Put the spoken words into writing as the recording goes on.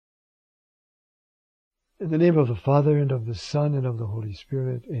In the name of the Father, and of the Son, and of the Holy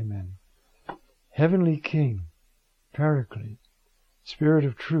Spirit. Amen. Heavenly King, Paraclete, Spirit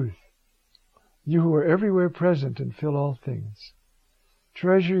of truth, you who are everywhere present and fill all things,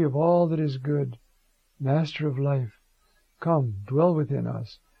 treasury of all that is good, Master of life, come, dwell within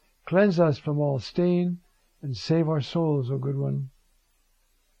us, cleanse us from all stain, and save our souls, O good one.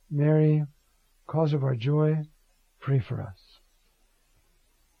 Mary, cause of our joy, pray for us.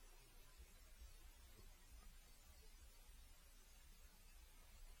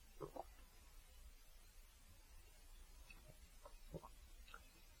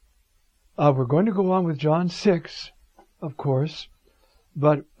 We're going to go on with John 6, of course,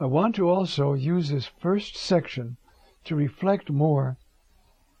 but I want to also use this first section to reflect more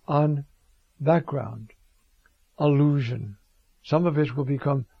on background, allusion. Some of it will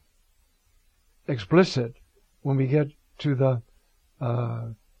become explicit when we get to the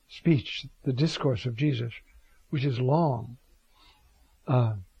speech, the discourse of Jesus, which is long.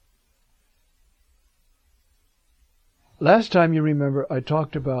 Last time, you remember, I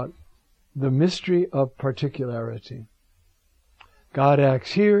talked about the mystery of particularity. God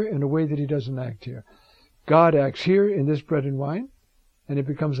acts here in a way that he doesn't act here. God acts here in this bread and wine, and it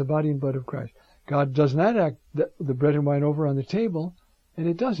becomes the body and blood of Christ. God does not act the bread and wine over on the table, and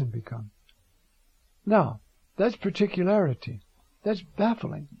it doesn't become. Now, that's particularity. That's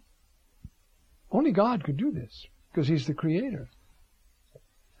baffling. Only God could do this, because he's the creator.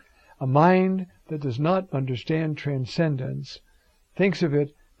 A mind that does not understand transcendence thinks of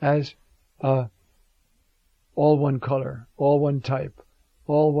it as all one color, all one type,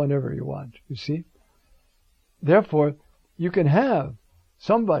 all whatever you want, you see? Therefore, you can have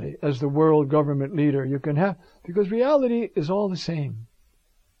somebody as the world government leader. You can have, because reality is all the same.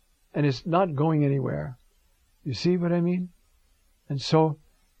 And it's not going anywhere. You see what I mean? And so,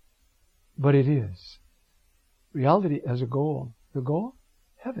 but it is. Reality has a goal. The goal?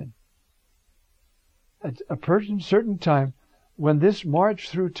 Heaven. At a certain time, when this march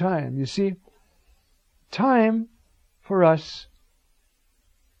through time, you see, time for us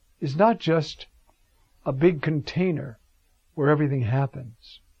is not just a big container where everything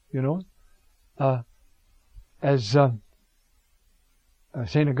happens, you know. As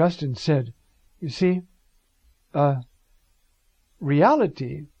St. Augustine said, you see,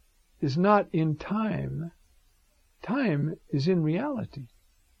 reality is not in time. Time is in reality.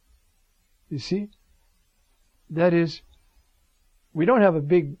 You see? That is, we don't have a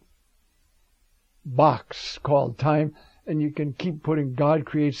big box called time, and you can keep putting God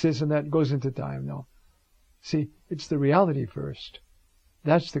creates this and that goes into time. No. See, it's the reality first.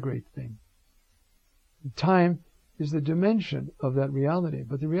 That's the great thing. Time is the dimension of that reality,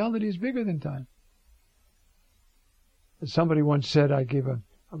 but the reality is bigger than time. As somebody once said, I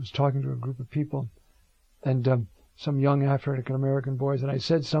was talking to a group of people, and some young African American boys, and I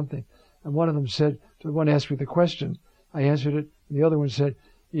said something, and one of them said, the one asked me the question, I answered it, and the other one said,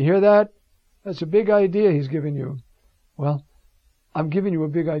 you hear that? That's a big idea he's giving you. Well, I'm giving you a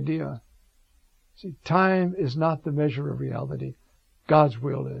big idea. See, time is not the measure of reality. God's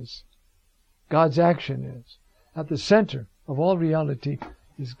will is. God's action is. At the center of all reality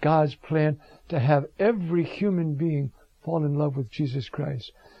is God's plan to have every human being fall in love with Jesus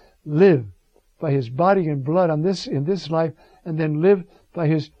Christ. Live by his body and blood in this life, and then live by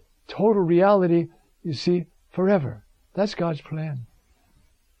his total reality, you see, forever. That's God's plan.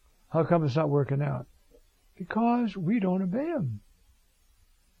 How come it's not working out? Because we don't obey him.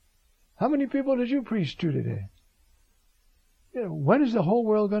 How many people did you preach to today? You know, when is the whole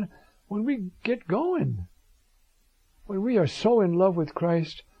world going to... When we get going. When we are so in love with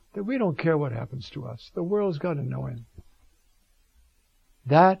Christ that we don't care what happens to us. The world's got to know him.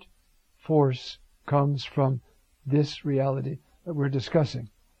 That force comes from this reality that we're discussing.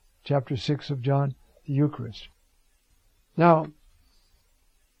 Chapter 6 of John, the Eucharist. Now,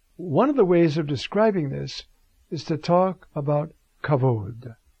 one of the ways of describing this is to talk about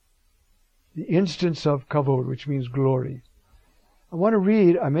kavod, the instance of kavod, which means glory. I want to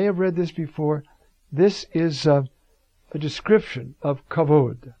read, I may have read this before, this is a description of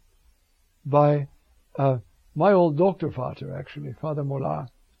kavod by my old Doktorvater, actually, Father Mola.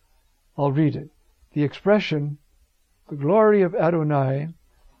 I'll read it. The expression, the glory of Adonai,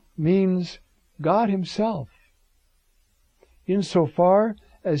 means God himself, insofar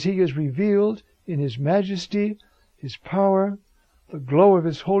as he is revealed in his majesty, his power, the glow of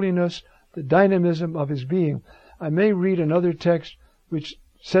his holiness, the dynamism of his being. I may read another text which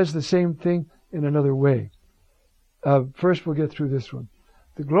says the same thing in another way. First we'll get through this one.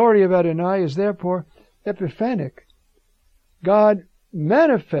 The glory of Adonai is therefore epiphanic. God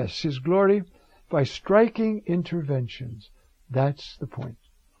manifests his glory by striking interventions. That's the point.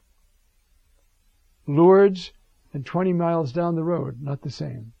 Lourdes and 20 miles down the road, not the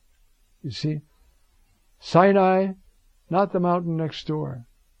same. You see? Sinai, not the mountain next door.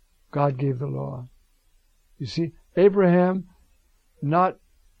 God gave the law. You see? Abraham, not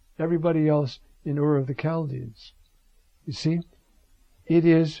everybody else in Ur of the Chaldees. You see? It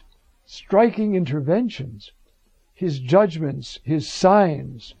is striking interventions, his judgments, his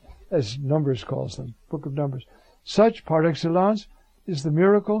signs, as Numbers calls them, Book of Numbers. Such, par excellence, is the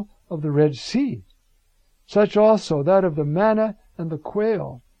miracle of the Red Sea. Such also that of the manna and the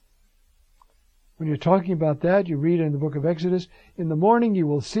quail. When you're talking about that, you read in the book of Exodus, in the morning you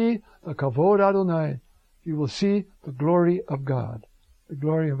will see a kavod Adonai. You will see the glory of God, the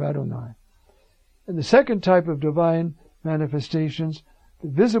glory of Adonai. And the second type of divine manifestations, the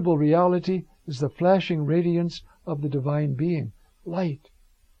visible reality, is the flashing radiance of the divine being, light.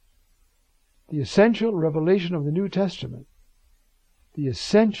 The essential revelation of the New Testament, the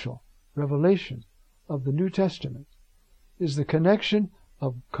essential revelation of the New Testament is the connection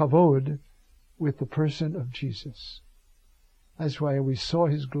of kavod with the person of Jesus. That's why we saw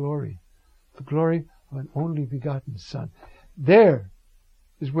his glory, the glory of an only begotten Son. There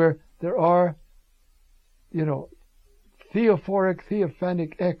is where there are,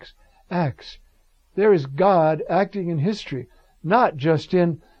 theophanic acts. There is God acting in history, not just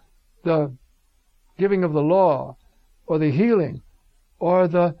in the giving of the law, or the healing, or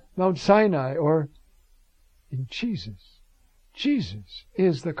the Mount Sinai, or in Jesus. Jesus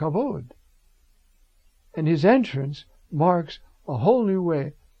is the kavod. And his entrance marks a whole new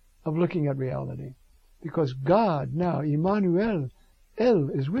way of looking at reality. Because God now, Emmanuel, El,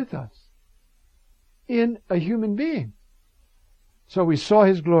 is with us in a human being. So we saw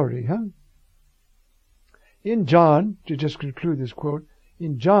his glory, In John, to just conclude this quote,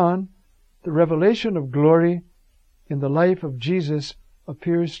 in John, the revelation of glory in the life of Jesus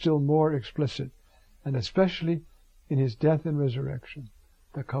appears still more explicit, and especially in his death and resurrection,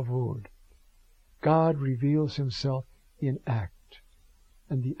 the kavod. God reveals himself in act,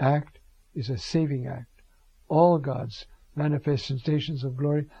 and the act is a saving act. All God's manifestations of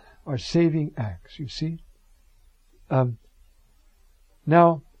glory are saving acts, you see.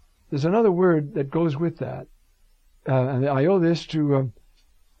 Now, there's another word that goes with that, and I owe this to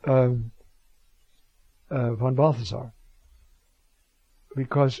von Balthasar,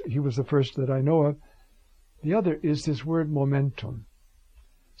 because he was the first that I know of. The other is this word momentum.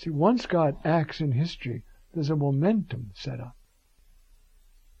 See, once God acts in history, there's a momentum set up.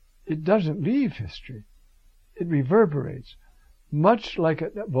 It doesn't leave history. It reverberates. Much like a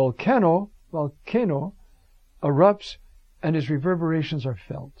volcano erupts and its reverberations are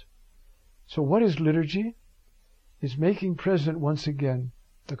felt. So what is liturgy? It's making present once again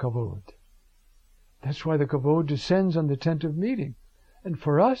the kavod. That's why the kavod descends on the tent of meeting. And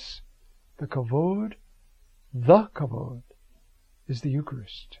for us, the kavod is the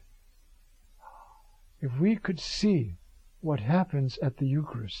Eucharist. If we could see what happens at the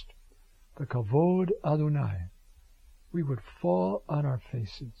Eucharist, the kavod Adonai, we would fall on our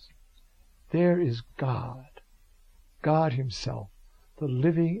faces. There is God, God himself, the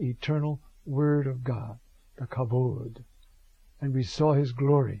living, eternal Word of God, the kavod. And we saw his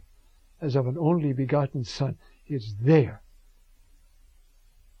glory as of an only begotten Son. It's there.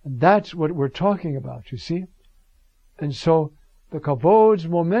 And that's what we're talking about, you see. And so the kavod's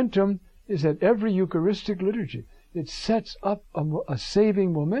momentum is at every Eucharistic liturgy. It sets up a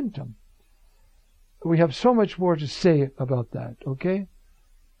saving momentum. We have so much more to say about that, okay?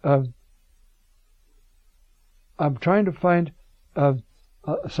 I'm trying to find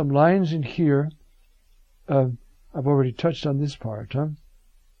some lines in here. I've already touched on this part.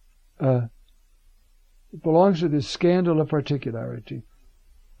 It belongs to this scandal of particularity.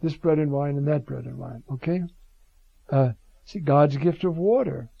 This bread and wine and that bread and wine, okay? See, God's gift of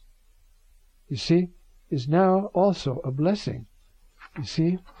water, you see, is now also a blessing. You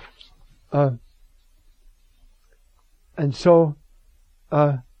see? And so,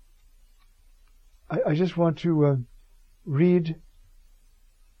 I just want to read.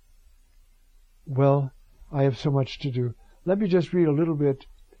 Well, I have so much to do. Let me just read a little bit.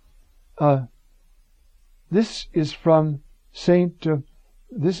 This is from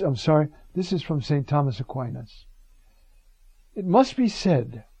this is from St. Thomas Aquinas. It must be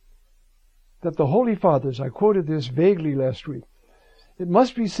said that the Holy Fathers, I quoted this vaguely last week, it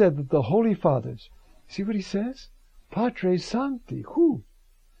must be said that the Holy Fathers, see what he says? Patre Sancti, who?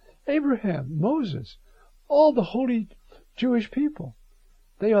 Abraham, Moses, all the holy Jewish people.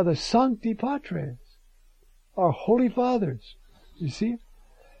 They are the Sancti Patres, our Holy Fathers, you see?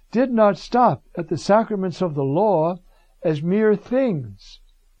 did not stop at the sacraments of the law as mere things.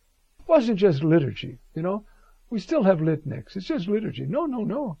 It wasn't just liturgy, We still have litniks. It's just liturgy.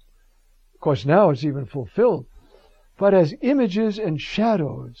 No. Of course, now it's even fulfilled. But as images and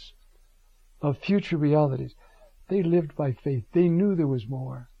shadows of future realities. They lived by faith. They knew there was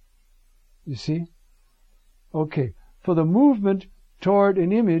more. You see? Okay. For the movement toward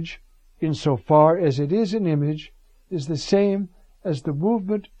an image, insofar as it is an image, is the same as the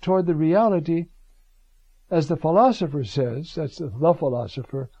movement toward the reality, as the philosopher says. That's the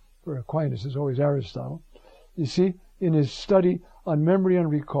philosopher. For Aquinas is always Aristotle. You see, in his study on memory and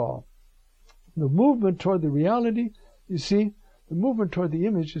recall. The movement toward the reality, you see, the movement toward the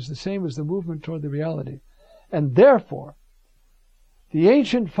image is the same as the movement toward the reality. And therefore, the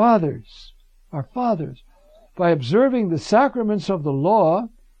ancient fathers, our fathers, by observing the sacraments of the law,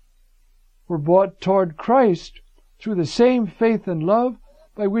 were brought toward Christ through the same faith and love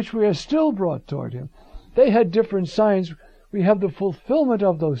by which we are still brought toward Him. They had different signs. We have the fulfillment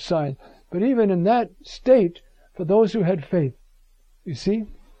of those signs. But even in that state, for those who had faith, you see,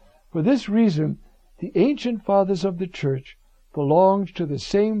 for this reason, the ancient fathers of the Church belonged to the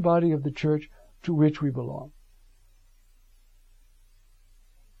same body of the Church to which we belong.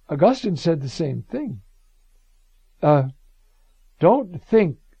 Augustine said the same thing. Don't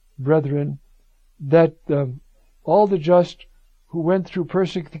think, brethren, that all the just who went through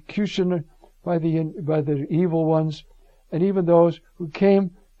persecution by the evil ones, and even those who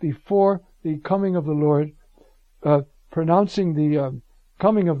came before the coming of the Lord, pronouncing the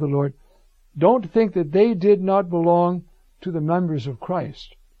coming of the Lord, don't think that they did not belong to the members of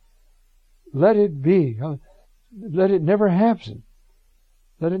Christ. Let it be. Let it never happen.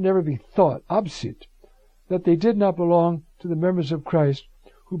 Let it never be thought, obsit, that they did not belong to the members of Christ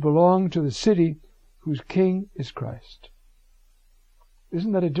who belong to the city whose king is Christ.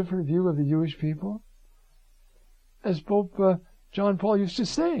 Isn't that a different view of the Jewish people? As Pope John Paul used to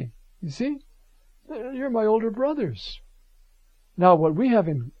say, you see, you're my older brothers. Now, what we have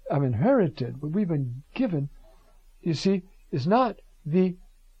inherited, what we've been given, you see, is not the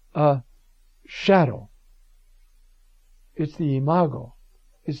shadow. It's the imago.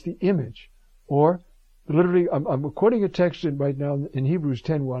 It's the image. Or, literally, I'm quoting a text right now in Hebrews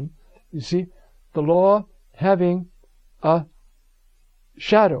 10:1. You see, the law having a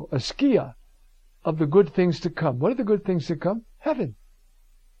shadow, a skia, of the good things to come. What are the good things to come? Heaven.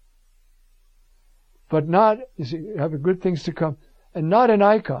 But not, you see, have the good things to come, and not an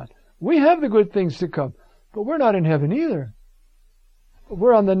icon. We have the good things to come, but we're not in heaven either.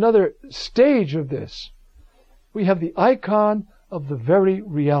 We're on another stage of this. We have the icon of the very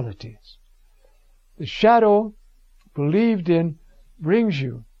realities. The shadow, believed in, brings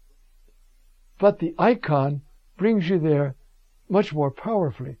you, but the icon brings you there much more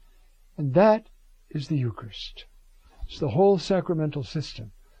powerfully, and that is the Eucharist. It's the whole sacramental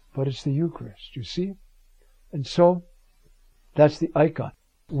system, but it's the Eucharist, you see? And so, that's the icon.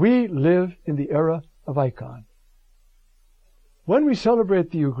 We live in the era of icon. When we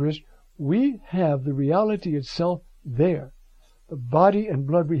celebrate the Eucharist, we have the reality itself there. The body and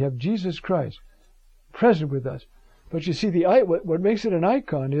blood, we have Jesus Christ present with us. But you see, what makes it an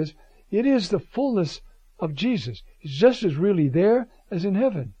icon is, it is the fullness of Jesus. He's just as really there as in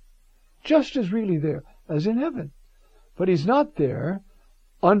heaven. Just as really there as in heaven. But He's not there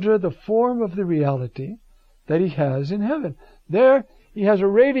under the form of the reality that He has in heaven. There, He has a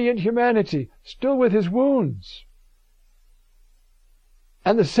radiant humanity, still with His wounds.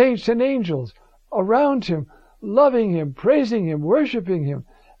 And the saints and angels around Him, loving Him, praising Him, worshiping Him,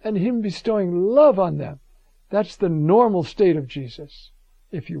 and Him bestowing love on them. That's the normal state of Jesus,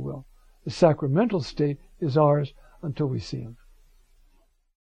 if you will. The sacramental state is ours until we see Him.